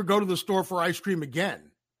never go to the store for ice cream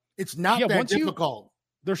again. It's not that difficult.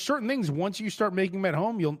 There's certain things once you start making them at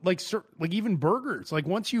home, you'll like even burgers. Like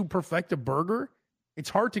once you perfect a burger, it's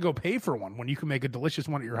hard to go pay for one when you can make a delicious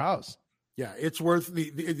one at your house. Yeah, it's worth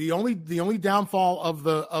the only downfall of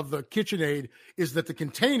the KitchenAid is that the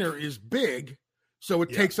container is big. So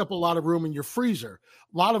it takes up a lot of room in your freezer.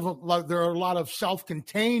 There are a lot of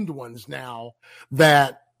self-contained ones now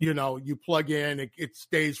that, you plug in, it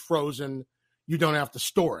stays frozen. You don't have to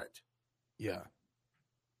store it. Yeah.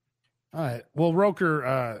 All right. Well,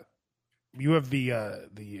 Roker, you have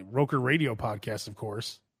the Roker Radio podcast, of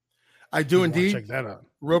course. I do indeed. Check that out.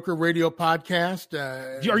 Roker Radio Podcast.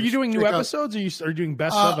 Are you doing new episodes, or are you doing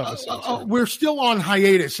best of episodes? We're still on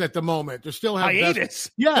hiatus at the moment. There's still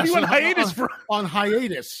hiatus. Yes, what are you on hiatus for? On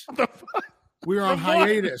hiatus. What the fuck? We're on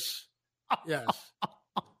hiatus. Yes.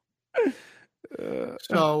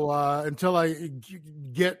 So until I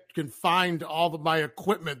can find all of my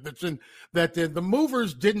equipment the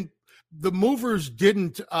movers didn't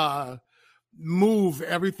move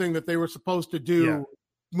everything that they were supposed to do,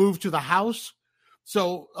 move to the house.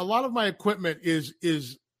 So a lot of my equipment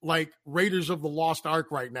is like Raiders of the Lost Ark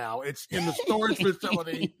right now. It's in the storage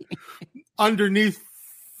facility underneath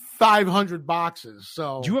 500 boxes.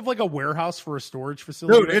 So do you have like a warehouse for a storage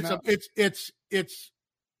facility? Dude, it's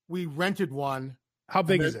we rented one. How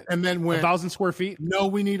big is it? And then went 1,000 square feet. No,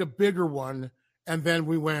 we need a bigger one. And then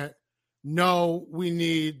we went, no, we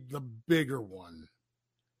need the bigger one.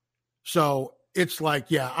 So it's like,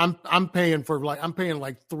 I'm paying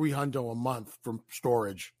like $300 a month for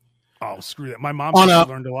storage. Oh, screw that. My mom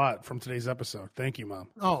learned a lot from today's episode. Thank you, Mom.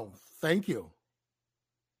 Oh, thank you.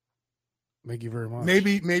 Thank you very much.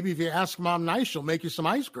 Maybe if you ask Mom nice, she'll make you some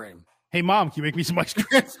ice cream. Hey, Mom, can you make me some ice cream?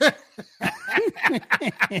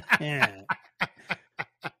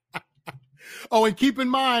 Oh, and keep in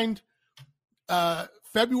mind,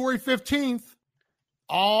 February 15th,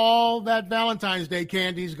 all that Valentine's Day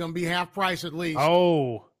candy is going to be half price at least.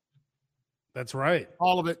 Oh, that's right.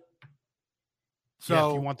 All of it. So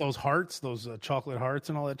if you want those hearts, those chocolate hearts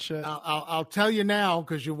and all that shit. I'll tell you now,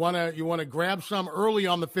 because you want to grab some early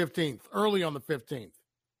on the 15th.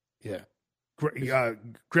 Yeah.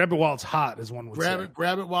 Grab it while it's hot, as one would say.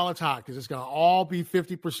 Grab it while it's hot, because it's going to all be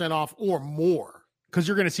 50% off or more. Because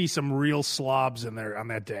you're going to see some real slobs in there on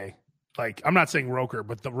that day. Like, I'm not saying Roker,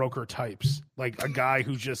 but the Roker types. Like a guy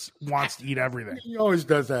who just wants to eat everything. He always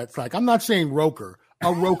does that. It's like, I'm not saying Roker,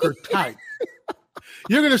 a Roker type.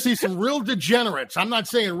 You're going to see some real degenerates. I'm not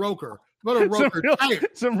saying Roker, but a Roker type.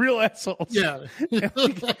 Some real assholes. Yeah.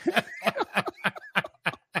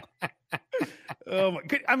 Oh my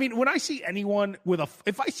God. I mean, when I see anyone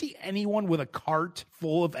if I see anyone with a cart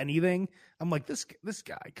full of anything, I'm like, this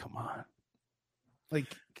guy, come on. Like,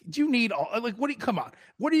 do you need come on.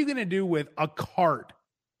 What are you going to do with a cart?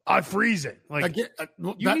 I freeze it. Like,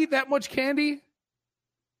 you need that much candy?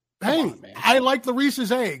 Hey, I like the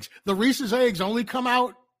Reese's eggs. The Reese's eggs only come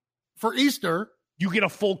out for Easter. You get a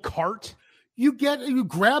full cart? You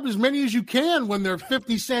grab as many as you can when they're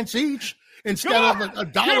 50 cents each instead of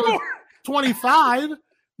 $1.25.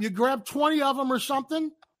 You grab 20 of them or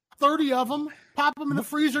something, 30 of them, pop them in the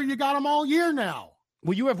freezer. You got them all year now.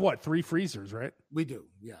 Well, you have what? 3 freezers, right? We do,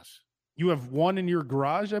 yes. You have one in your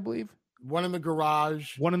garage, I believe? One in the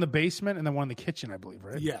garage. One in the basement, and then one in the kitchen, I believe,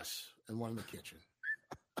 right? Yes, and one in the kitchen.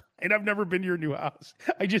 And I've never been to your new house.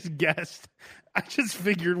 I just guessed. I just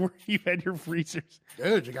figured where you had your freezers.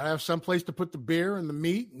 Dude, you got to have some place to put the beer and the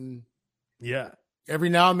meat. And yeah. Every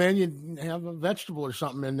now and then you have a vegetable or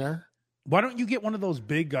something in there. Why don't you get one of those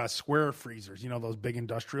big square freezers? You know, those big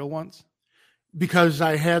industrial ones? Because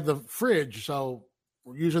I had the fridge, so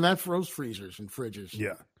we're using that for those freezers and fridges.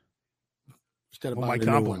 Yeah. Instead of my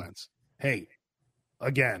compliments. Hey,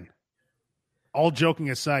 again, all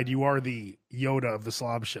joking aside, you are the Yoda of the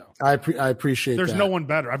Slob Show. I appreciate There's that. no one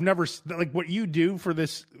better. I've never, like, what you do for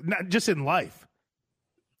this, not just in life.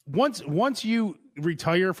 Once you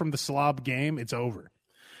retire from the slob game, it's over.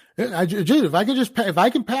 If I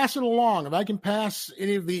can pass it along, if I can pass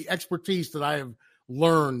any of the expertise that I have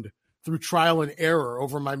learned through trial and error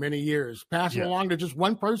over my many years, pass it along to just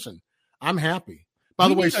one person, I'm happy. By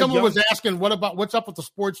the way, someone was asking, what's up with the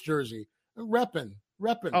sports jersey? Repping.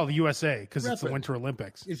 Oh, the USA, because it's the Winter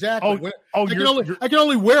Olympics. Exactly. I can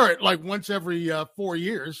only wear it like once every 4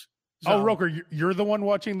 years. So, Roker, you're the one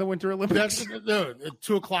watching the Winter Olympics? Dude, at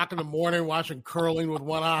 2:00 in the morning, watching curling with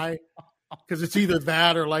one eye, because it's either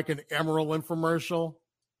that or like an Emerald infomercial.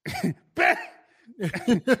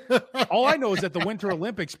 All I know is that the Winter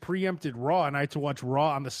Olympics preempted Raw, and I had to watch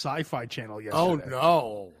Raw on the Sci-Fi Channel yesterday.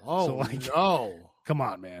 Oh no! No! Come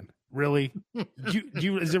on, man. Really?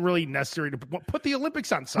 Is it really necessary to put the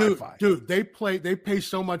Olympics on Sci-Fi? Dude, they pay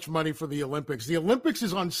so much money for the Olympics. The Olympics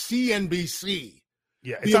is on CNBC.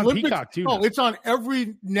 Yeah, it's on Peacock too. Oh, it's on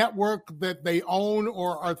every network that they own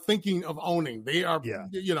or are thinking of owning. They are,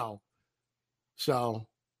 so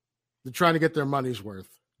they're trying to get their money's worth.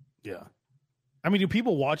 Yeah. I mean, do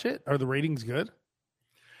people watch it? Are the ratings good?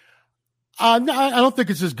 No, I don't think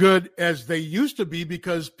it's as good as they used to be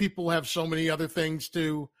because people have so many other things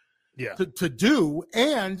to do.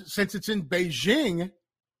 And since it's in Beijing,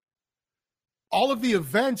 all of the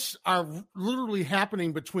events are literally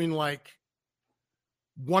happening between like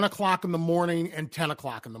 1:00 in the morning and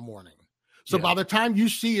 10:00 in the morning. So Yeah. by the time you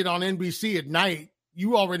see it on NBC at night,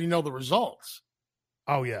 you already know the results.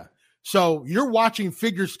 Oh yeah. So you're watching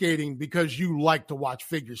figure skating because you like to watch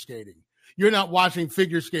figure skating. You're not watching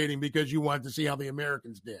figure skating because you wanted to see how the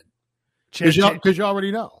Americans did. Because you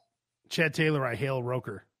already know. Chad Taylor, I hail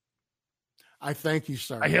Roker. I thank you,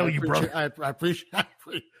 sir. I hail you, brother. I appreciate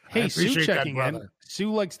Hey, Sue that, checking in. brother.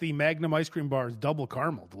 Sue likes the Magnum ice cream bars, double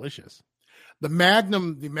caramel, delicious. The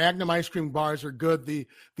Magnum ice cream bars are good. The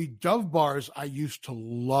Dove bars I used to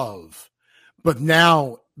love, but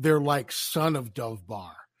now they're like Son of Dove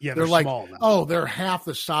bar. Yeah, they're like small now. Oh, they're half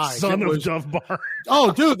the size. Son of Dove bar.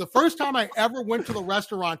 Oh, dude, the first time I ever went to the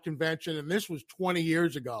restaurant convention, and this was 20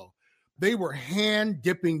 years ago, they were hand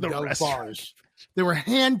dipping Dove bars. They were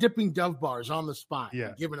hand dipping Dove bars on the spot,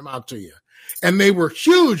 giving them out to you, and they were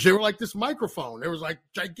huge. They were like this microphone. It was like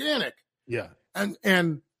gigantic. Yeah,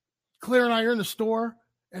 and Claire and I are in the store,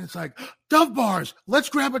 and it's like, Dove bars. Let's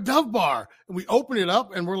grab a Dove bar, and we open it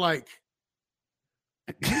up, and we're like,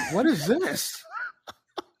 what is this?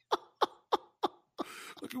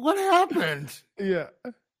 What happened? Yeah.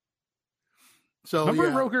 So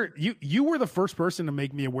remember, Roker, you were the first person to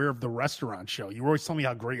make me aware of the restaurant show. You were always telling me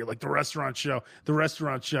how great you're like the restaurant show.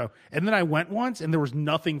 And then I went once and there was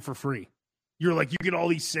nothing for free. You're like, you get all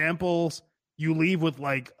these samples. You leave with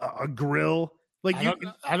like a grill. Like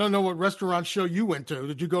I don't know what restaurant show you went to.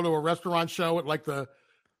 Did you go to a restaurant show at like the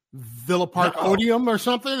Villa Park Odeum or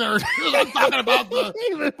something? Or I'm talking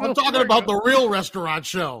about the real restaurant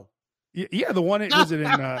show. Yeah, the one was it in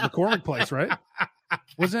McCormick Place, right?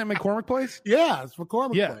 Wasn't it McCormick Place? Yeah, it's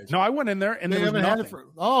McCormick Place. No, I went in there and they there was haven't nothing.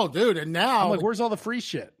 had it dude, and now I'm like, where's all the free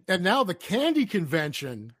shit? And now the candy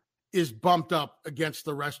convention is bumped up against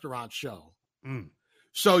the restaurant show.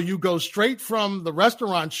 So you go straight from the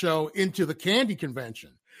restaurant show into the candy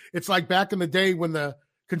convention. It's like back in the day when the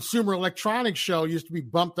Consumer Electronics Show used to be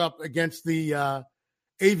bumped up against the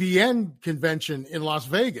AVN convention in Las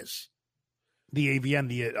Vegas. The AVN,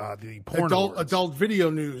 the porn adult video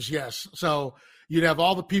news, yes. So you'd have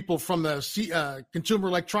all the people from the Consumer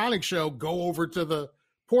Electronics Show go over to the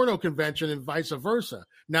porno convention and vice versa.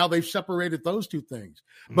 Now they've separated those two things.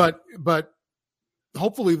 But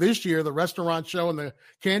hopefully this year, the restaurant show and the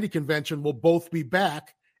candy convention will both be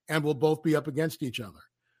back and will both be up against each other.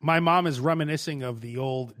 My mom is reminiscing of the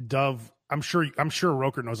old Dove. I'm sure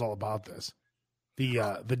Roker knows all about this.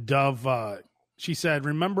 The Dove. She said,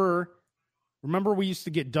 "Remember we used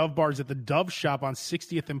to get Dove bars at the Dove shop on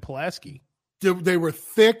 60th and Pulaski. They were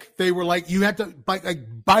thick. They were like you had to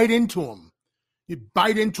bite into them. You'd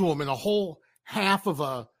bite into them, and a whole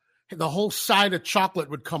the whole side of chocolate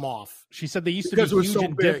would come off." She said they used to be huge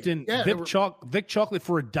and dipped in Vic chocolate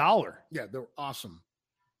for $1. Yeah, they were awesome.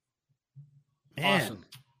 Man. Awesome.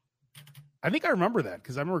 I think I remember that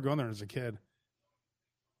because I remember going there as a kid.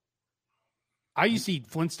 I used to eat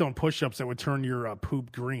Flintstone push-ups that would turn your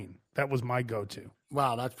poop green. That was my go-to.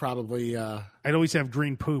 Wow, that's probably... I'd always have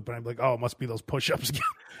green poop, and I'd be like, oh, it must be those push-ups again.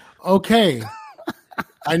 Okay.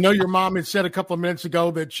 I know your mom had said a couple of minutes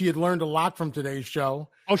ago that she had learned a lot from today's show.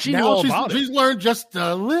 Oh, she knew all about it. She's learned just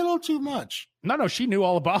a little too much. No, she knew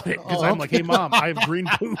all about it because I'm like, hey, Mom, I have green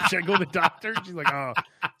poop. Should I go to the doctor? She's like, oh,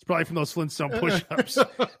 it's probably from those Flintstone push-ups. All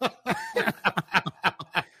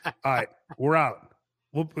right, we're out.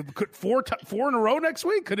 Well, could four in a row next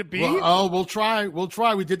week? Could it be? We'll try.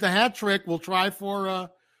 We did the hat trick. We'll try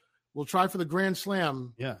for the Grand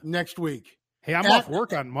Slam. Next week. Hey, I'm off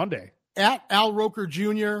work on Monday. At Al Roker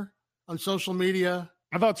Jr. on social media.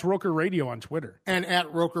 I thought it's Roker Radio on Twitter. And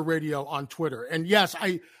at Roker Radio on Twitter. And yes,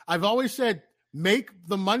 I've always said make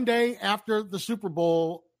the Monday after the Super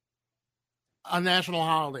Bowl a national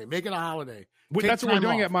holiday. Make it a holiday. That's what we're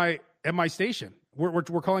doing at my station. We're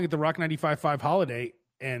calling it the Rock 95.5 holiday,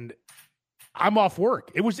 and I'm off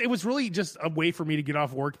work. It was really just a way for me to get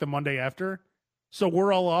off work the Monday after. So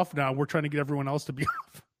we're all off now. We're trying to get everyone else to be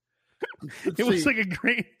off. It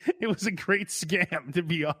was a great scam to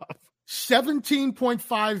be off.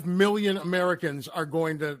 17.5 million Americans are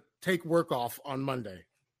going to take work off on Monday.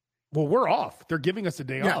 Well, we're off. They're giving us a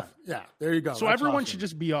day off. Yeah, there you go. So everyone should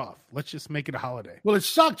just be off. Let's just make it a holiday. Well, it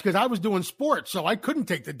sucked because I was doing sports, so I couldn't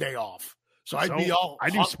take the day off. So I'd be all... I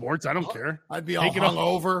do sports. I don't care. I'd be all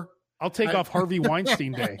hungover. I'll take off Harvey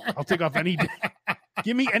Weinstein Day. I'll take off any day.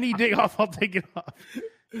 Give me any day off. I'll take it off.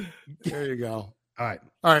 There you go. All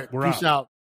right. Peace out.